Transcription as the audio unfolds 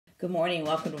Good morning.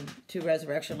 Welcome to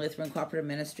Resurrection Lutheran Cooperative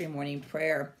Ministry morning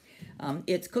prayer.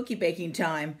 It's cookie baking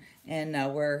time, and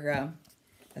we're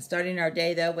starting our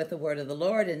day, though, with the word of the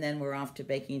Lord, and then we're off to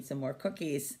baking some more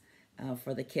cookies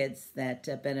for the kids that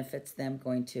benefits them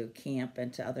going to camp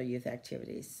and to other youth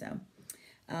activities.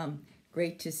 So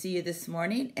great to see you this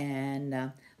morning,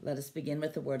 and let us begin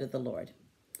with the word of the Lord.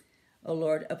 O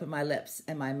Lord, open my lips,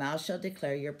 and my mouth shall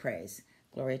declare your praise.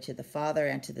 Glory to the Father,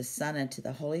 and to the Son, and to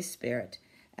the Holy Spirit,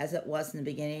 as it was in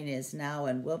the beginning, is now,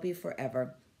 and will be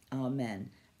forever. Amen.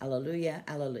 Alleluia,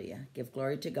 alleluia. Give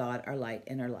glory to God, our light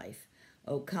and our life.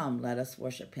 O come, let us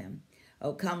worship him.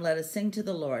 O come, let us sing to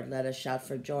the Lord. Let us shout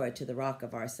for joy to the rock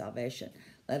of our salvation.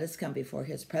 Let us come before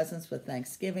his presence with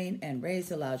thanksgiving and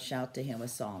raise a loud shout to him with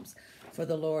psalms. For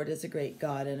the Lord is a great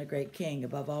God and a great King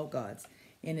above all gods.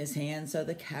 In his hands are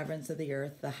the caverns of the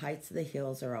earth. The heights of the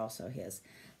hills are also his.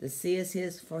 The sea is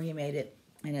his, for he made it,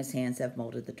 and his hands have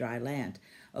molded the dry land.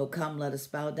 O come, let us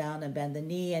bow down and bend the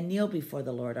knee and kneel before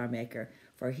the Lord our Maker,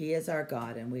 for he is our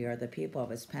God, and we are the people of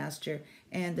his pasture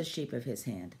and the sheep of his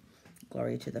hand.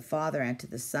 Glory to the Father, and to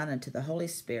the Son, and to the Holy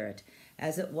Spirit,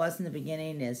 as it was in the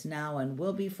beginning, is now, and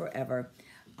will be forever.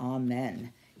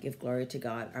 Amen. Give glory to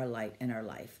God, our light and our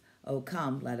life. O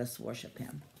come, let us worship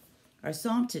him. Our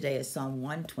psalm today is Psalm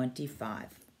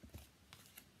 125.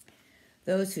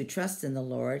 Those who trust in the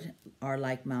Lord are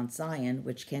like Mount Zion,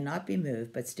 which cannot be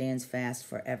moved, but stands fast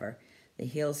forever. The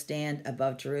hills stand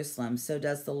above Jerusalem, so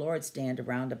does the Lord stand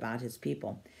around about his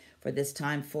people. For this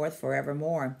time forth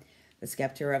forevermore. The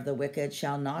scepter of the wicked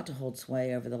shall not hold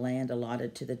sway over the land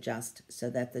allotted to the just,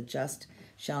 so that the just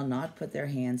shall not put their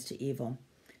hands to evil.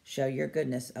 Show your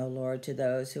goodness, O Lord, to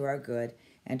those who are good,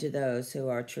 and to those who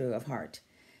are true of heart.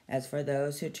 As for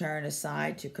those who turn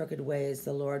aside to crooked ways,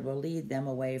 the Lord will lead them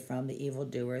away from the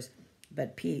evildoers,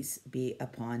 but peace be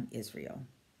upon Israel.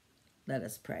 Let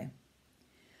us pray.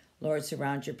 Lord,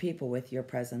 surround your people with your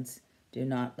presence. Do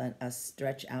not let us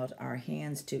stretch out our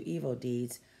hands to evil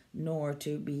deeds, nor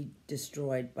to be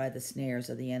destroyed by the snares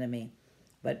of the enemy,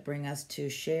 but bring us to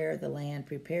share the land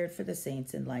prepared for the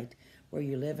saints in light, where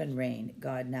you live and reign,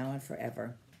 God, now and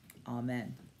forever.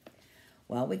 Amen.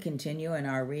 Well, we continue in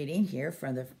our reading here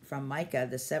from Micah,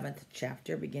 the 7th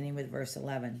chapter, beginning with verse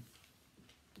 11.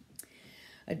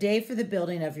 A day for the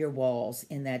building of your walls.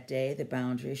 In that day the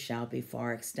boundaries shall be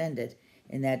far extended.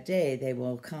 In that day they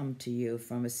will come to you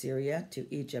from Assyria to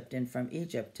Egypt, and from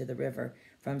Egypt to the river,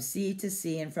 from sea to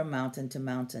sea, and from mountain to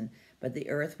mountain. But the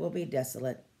earth will be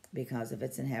desolate because of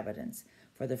its inhabitants,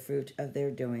 for the fruit of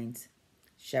their doings.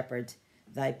 Shepherd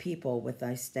thy people with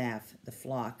thy staff, the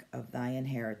flock of thy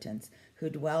inheritance, who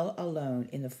dwell alone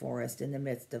in the forest in the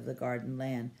midst of the garden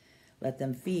land. Let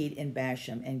them feed in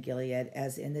Bashan and Gilead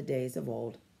as in the days of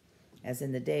old. As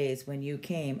in the days when you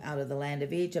came out of the land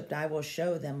of Egypt, I will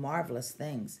show them marvelous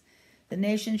things. The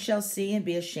nations shall see and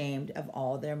be ashamed of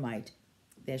all their might.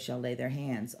 They shall lay their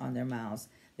hands on their mouths,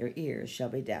 their ears shall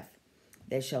be deaf.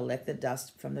 They shall lick the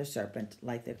dust from their serpent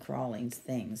like the crawling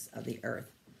things of the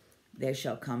earth. They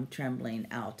shall come trembling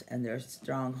out in their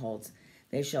strongholds.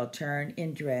 They shall turn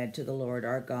in dread to the Lord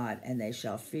our God, and they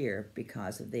shall fear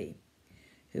because of thee.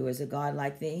 Who is a God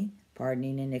like thee,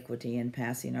 pardoning iniquity and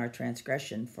passing our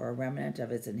transgression for a remnant of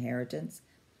his inheritance?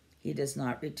 He does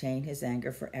not retain his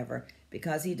anger forever,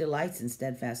 because he delights in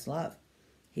steadfast love.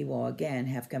 He will again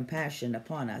have compassion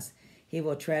upon us. He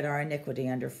will tread our iniquity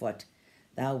under foot.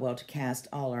 Thou wilt cast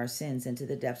all our sins into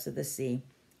the depths of the sea.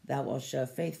 Thou wilt show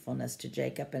faithfulness to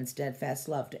Jacob and steadfast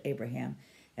love to Abraham,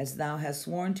 as thou hast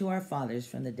sworn to our fathers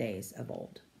from the days of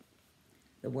old.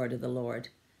 The word of the Lord.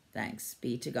 Thanks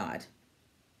be to God.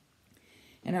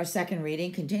 And our second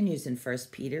reading continues in 1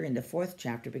 Peter in the 4th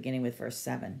chapter, beginning with verse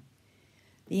 7.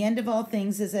 The end of all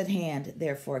things is at hand,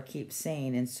 therefore keep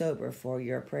sane and sober for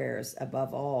your prayers,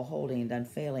 above all holding and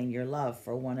unfailing your love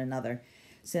for one another,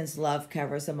 since love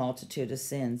covers a multitude of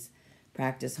sins.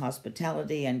 Practice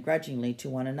hospitality ungrudgingly to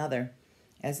one another.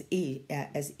 As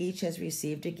each has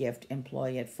received a gift,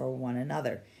 employ it for one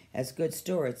another, as good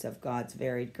stewards of God's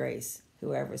varied grace.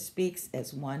 Whoever speaks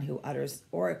as one who utters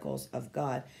oracles of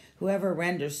God, whoever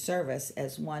renders service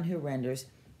as one who renders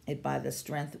it by the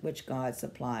strength which God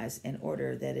supplies, in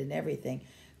order that in everything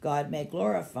God may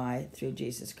glorify through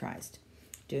Jesus Christ.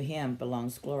 To him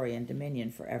belongs glory and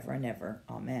dominion forever and ever.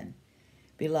 Amen.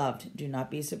 Beloved, do not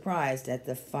be surprised at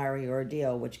the fiery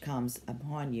ordeal which comes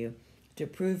upon you to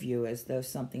prove you as though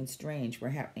something strange were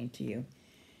happening to you.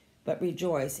 But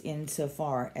rejoice in so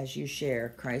far as you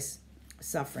share Christ's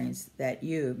sufferings, that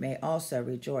you may also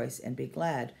rejoice and be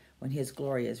glad when his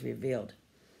glory is revealed.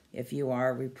 If you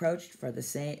are reproached for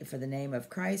the name of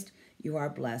Christ, you are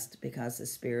blessed, because the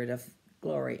Spirit of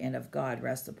glory and of God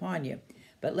rests upon you.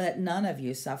 But let none of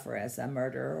you suffer as a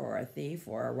murderer or a thief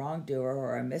or a wrongdoer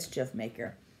or a mischief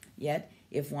maker. Yet,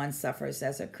 if one suffers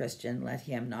as a Christian, let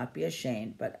him not be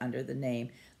ashamed, but under the name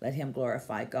let him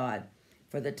glorify God.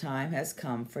 For the time has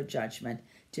come for judgment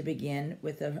to begin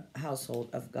with the household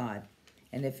of God.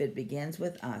 And if it begins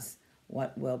with us,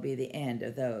 what will be the end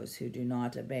of those who do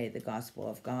not obey the gospel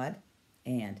of God?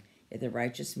 And if the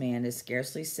righteous man is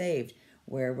scarcely saved,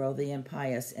 where will the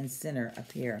impious and sinner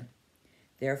appear?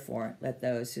 Therefore, let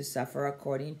those who suffer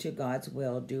according to God's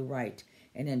will do right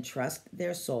and entrust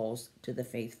their souls to the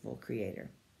faithful Creator.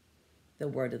 The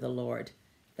word of the Lord.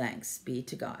 Thanks be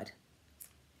to God.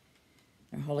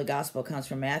 Our Holy Gospel comes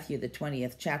from Matthew, the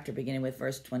 20th chapter, beginning with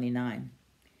verse 29.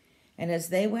 And as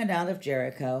they went out of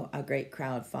Jericho, a great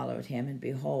crowd followed him, and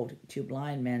behold, 2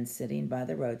 blind men sitting by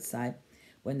the roadside,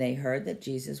 when they heard that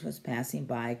Jesus was passing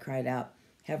by, cried out,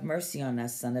 "Have mercy on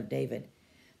us, Son of David."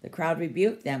 The crowd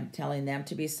rebuked them, telling them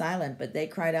to be silent, but they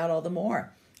cried out all the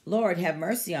more, "Lord, have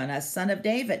mercy on us, Son of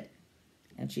David."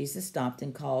 And Jesus stopped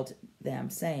and called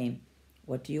them, saying,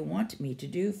 "What do you want me to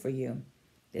do for you?"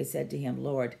 They said to him,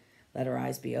 "Lord, let our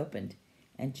eyes be opened."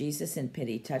 And Jesus in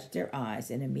pity touched their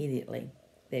eyes, and immediately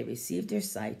they received their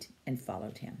sight and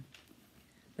followed him.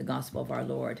 The Gospel of our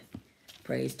Lord.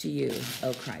 Praise to you,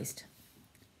 O Christ.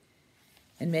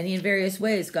 In many and various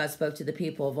ways, God spoke to the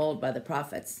people of old by the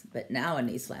prophets, but now in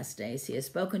these last days he has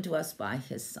spoken to us by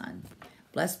his Son.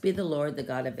 Blessed be the Lord, the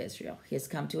God of Israel. He has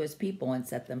come to his people and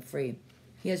set them free.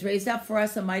 He has raised up for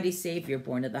us a mighty Savior,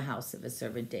 born of the house of his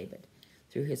servant David.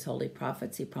 Through his holy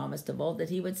prophets he promised of old that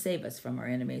he would save us from our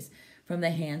enemies, from the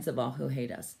hands of all who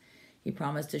hate us. He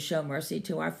promised to show mercy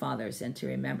to our fathers and to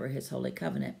remember his holy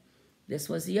covenant. This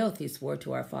was the oath he swore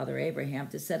to our father Abraham,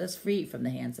 to set us free from the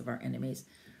hands of our enemies,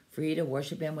 free to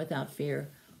worship him without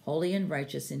fear, holy and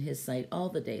righteous in his sight all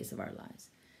the days of our lives.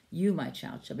 You, my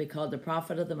child, shall be called the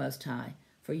prophet of the Most High,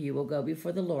 for you will go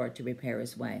before the Lord to prepare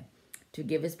his way, to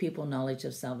give his people knowledge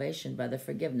of salvation by the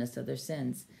forgiveness of their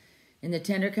sins. In the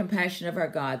tender compassion of our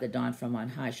God, the dawn from on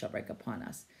high shall break upon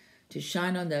us, to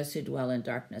shine on those who dwell in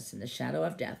darkness and the shadow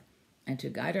of death, and to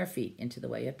guide our feet into the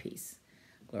way of peace.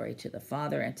 Glory to the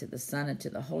Father, and to the Son, and to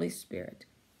the Holy Spirit,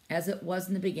 as it was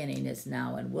in the beginning, is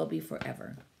now, and will be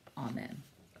forever. Amen.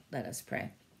 Let us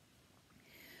pray.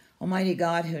 Almighty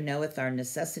God, who knoweth our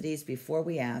necessities before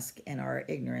we ask, and our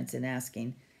ignorance in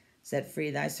asking, set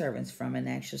free thy servants from an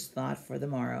anxious thought for the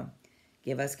morrow.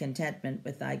 Give us contentment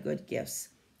with thy good gifts,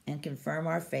 and confirm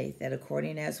our faith that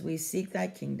according as we seek thy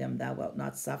kingdom, thou wilt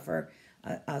not suffer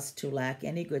us to lack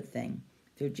any good thing.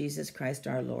 Through Jesus Christ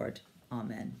our Lord.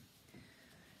 Amen.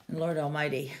 And Lord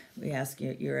Almighty, we ask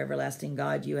you, your everlasting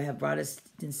God, you have brought us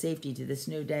in safety to this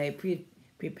new day.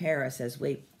 Prepare us as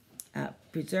we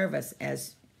preserve us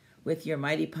as with your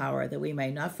mighty power, that we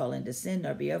may not fall into sin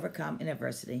nor be overcome in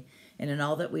adversity. And in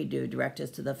all that we do, direct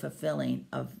us to the fulfilling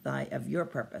of your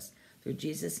purpose. Through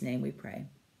Jesus' name we pray.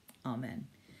 Amen.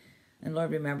 And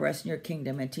Lord, remember us in your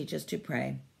kingdom and teach us to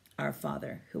pray. Our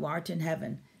Father, who art in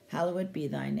heaven, hallowed be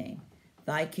thy name.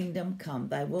 Thy kingdom come,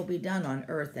 thy will be done on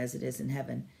earth as it is in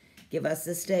heaven. Give us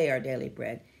this day our daily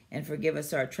bread, and forgive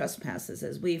us our trespasses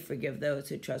as we forgive those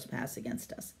who trespass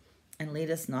against us. And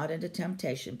lead us not into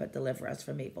temptation, but deliver us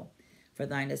from evil. For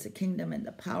thine is the kingdom and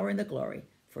the power and the glory,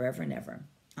 forever and ever.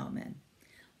 Amen.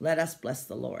 Let us bless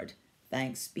the Lord.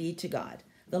 Thanks be to God.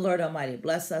 The Lord Almighty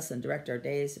bless us and direct our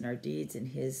days and our deeds in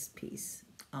his peace.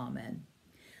 Amen.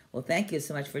 Well, thank you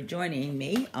so much for joining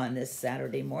me on this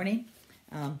Saturday morning.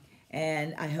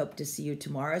 And I hope to see you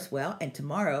tomorrow as well. And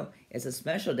tomorrow is a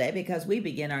special day because we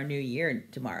begin our new year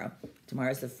tomorrow.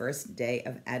 Tomorrow is the first day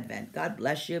of Advent. God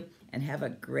bless you and have a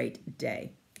great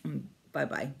day.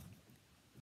 Bye-bye.